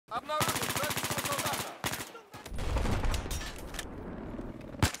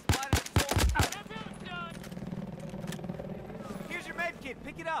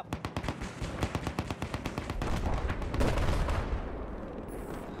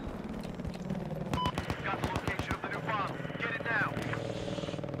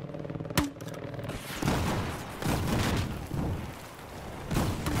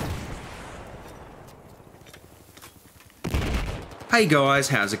Hey guys,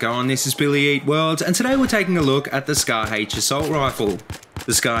 how's it going? This is BillyEatWorld, and today we're taking a look at the Scar H assault rifle.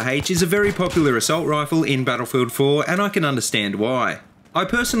 The Scar H is a very popular assault rifle in Battlefield 4, and I can understand why. I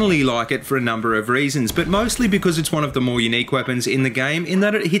personally like it for a number of reasons, but mostly because it's one of the more unique weapons in the game in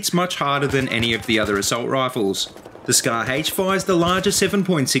that it hits much harder than any of the other assault rifles. The Scar H fires the larger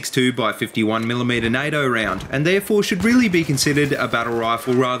 7.62 by 51mm NATO round, and therefore should really be considered a battle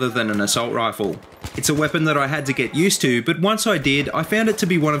rifle rather than an assault rifle. It's a weapon that I had to get used to, but once I did, I found it to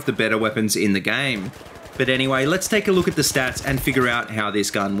be one of the better weapons in the game. But anyway, let's take a look at the stats and figure out how this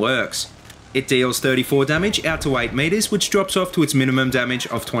gun works. It deals 34 damage out to 8 meters, which drops off to its minimum damage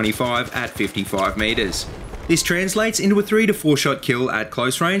of 25 at 55 meters. This translates into a 3 to 4 shot kill at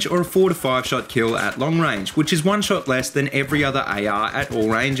close range or a 4 to 5 shot kill at long range, which is 1 shot less than every other AR at all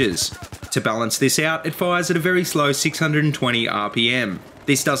ranges. To balance this out, it fires at a very slow 620 RPM.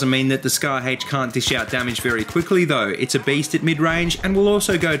 This doesn't mean that the Scar H can't dish out damage very quickly though. It's a beast at mid-range and will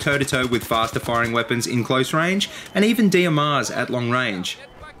also go toe-to-toe with faster firing weapons in close range and even DMRs at long range.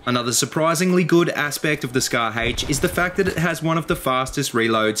 Another surprisingly good aspect of the Scar H is the fact that it has one of the fastest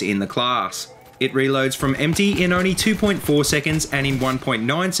reloads in the class. It reloads from empty in only 2.4 seconds and in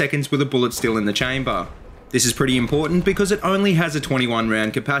 1.9 seconds with a bullet still in the chamber. This is pretty important because it only has a 21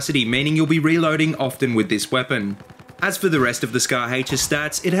 round capacity, meaning you'll be reloading often with this weapon. As for the rest of the Scar H's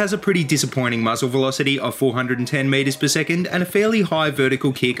stats, it has a pretty disappointing muzzle velocity of 410 meters per second and a fairly high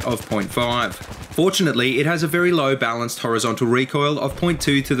vertical kick of 0.5. Fortunately, it has a very low balanced horizontal recoil of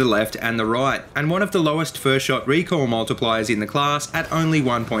 0.2 to the left and the right, and one of the lowest first shot recoil multipliers in the class at only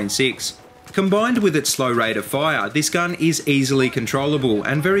 1.6. Combined with its slow rate of fire, this gun is easily controllable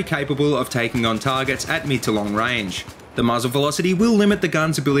and very capable of taking on targets at mid to long range. The muzzle velocity will limit the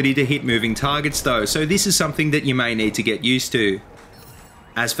gun's ability to hit moving targets though, so this is something that you may need to get used to.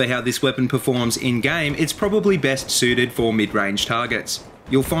 As for how this weapon performs in-game, it's probably best suited for mid-range targets.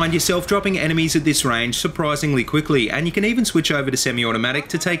 You'll find yourself dropping enemies at this range surprisingly quickly, and you can even switch over to semi-automatic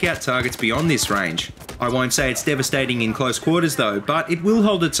to take out targets beyond this range. I won't say it's devastating in close quarters though, but it will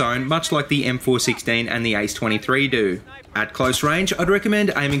hold its own much like the M416 and the Ace-23 do. At close range, I'd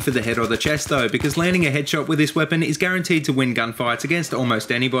recommend aiming for the head or the chest though, because landing a headshot with this weapon is guaranteed to win gunfights against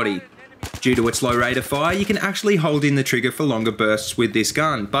almost anybody. Due to its low rate of fire, you can actually hold in the trigger for longer bursts with this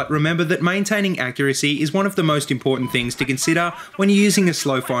gun, but remember that maintaining accuracy is one of the most important things to consider when you're using a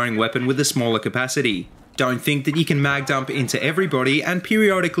slow firing weapon with a smaller capacity. Don't think that you can mag dump into everybody and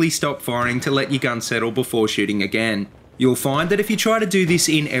periodically stop firing to let your gun settle before shooting again. You'll find that if you try to do this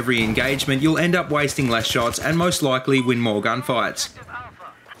in every engagement, you'll end up wasting less shots and most likely win more gunfights.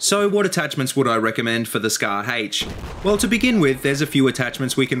 So what attachments would I recommend for the Scar H? Well, to begin with, there's a few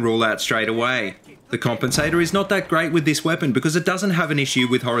attachments we can rule out straight away. The compensator is not that great with this weapon because it doesn't have an issue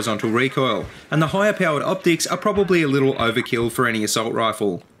with horizontal recoil, and the higher powered optics are probably a little overkill for any assault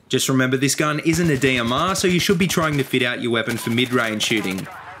rifle. Just remember this gun isn't a DMR, so you should be trying to fit out your weapon for mid-range shooting.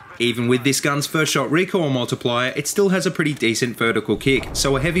 Even with this gun's first shot recoil multiplier, it still has a pretty decent vertical kick,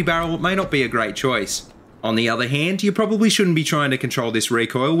 so a heavy barrel may not be a great choice. On the other hand, you probably shouldn't be trying to control this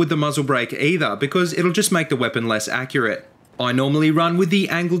recoil with the muzzle brake either, because it'll just make the weapon less accurate. I normally run with the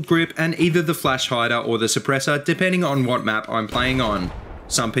angled grip and either the flash hider or the suppressor, depending on what map I'm playing on.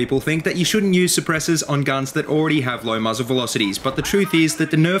 Some people think that you shouldn't use suppressors on guns that already have low muzzle velocities, but the truth is that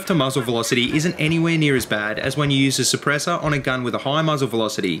the nerf to muzzle velocity isn't anywhere near as bad as when you use a suppressor on a gun with a high muzzle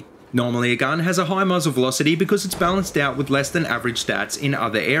velocity. Normally a gun has a high muzzle velocity because it's balanced out with less than average stats in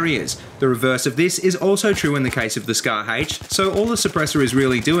other areas. The reverse of this is also true in the case of the Scar H, so all the suppressor is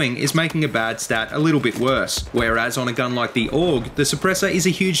really doing is making a bad stat a little bit worse. Whereas on a gun like the AUG, the suppressor is a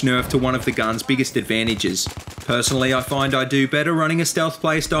huge nerf to one of the gun's biggest advantages. Personally, I find I do better running a stealth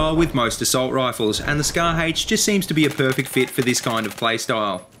playstyle with most assault rifles, and the Scar H just seems to be a perfect fit for this kind of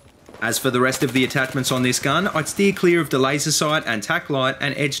playstyle. As for the rest of the attachments on this gun, I'd steer clear of the laser sight and tac light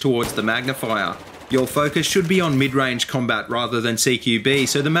and edge towards the magnifier. Your focus should be on mid-range combat rather than CQB,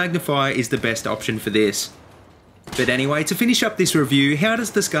 so the magnifier is the best option for this. But anyway, to finish up this review, how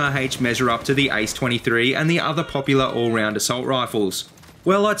does the Scar H measure up to the Ace-23 and the other popular all-round assault rifles?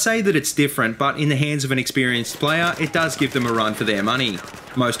 Well, I'd say that it's different, but in the hands of an experienced player, it does give them a run for their money.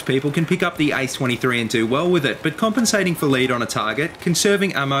 Most people can pick up the Ace-23 and do well with it, but compensating for lead on a target,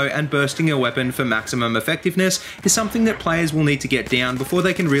 conserving ammo and bursting a weapon for maximum effectiveness is something that players will need to get down before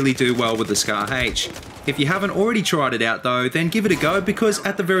they can really do well with the Scar H. If you haven't already tried it out though, then give it a go because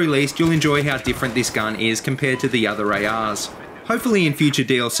at the very least you'll enjoy how different this gun is compared to the other ARs. Hopefully in future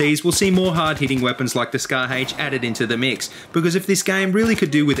DLCs we'll see more hard-hitting weapons like the Scar H added into the mix, because if this game really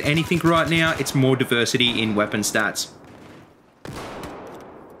could do with anything right now, it's more diversity in weapon stats.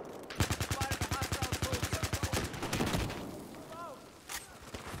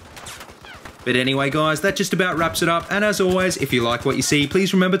 But anyway guys, that just about wraps it up, and as always, if you like what you see,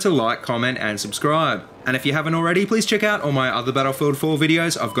 please remember to like, comment and subscribe. And if you haven't already, please check out all my other Battlefield 4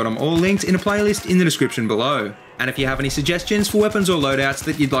 videos. I've got them all linked in a playlist in the description below. And if you have any suggestions for weapons or loadouts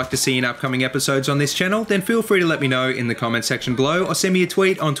that you'd like to see in upcoming episodes on this channel, then feel free to let me know in the comment section below or send me a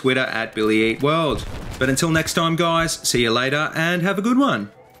tweet on Twitter at BillyEatWorld. But until next time guys, see you later and have a good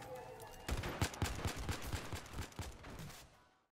one.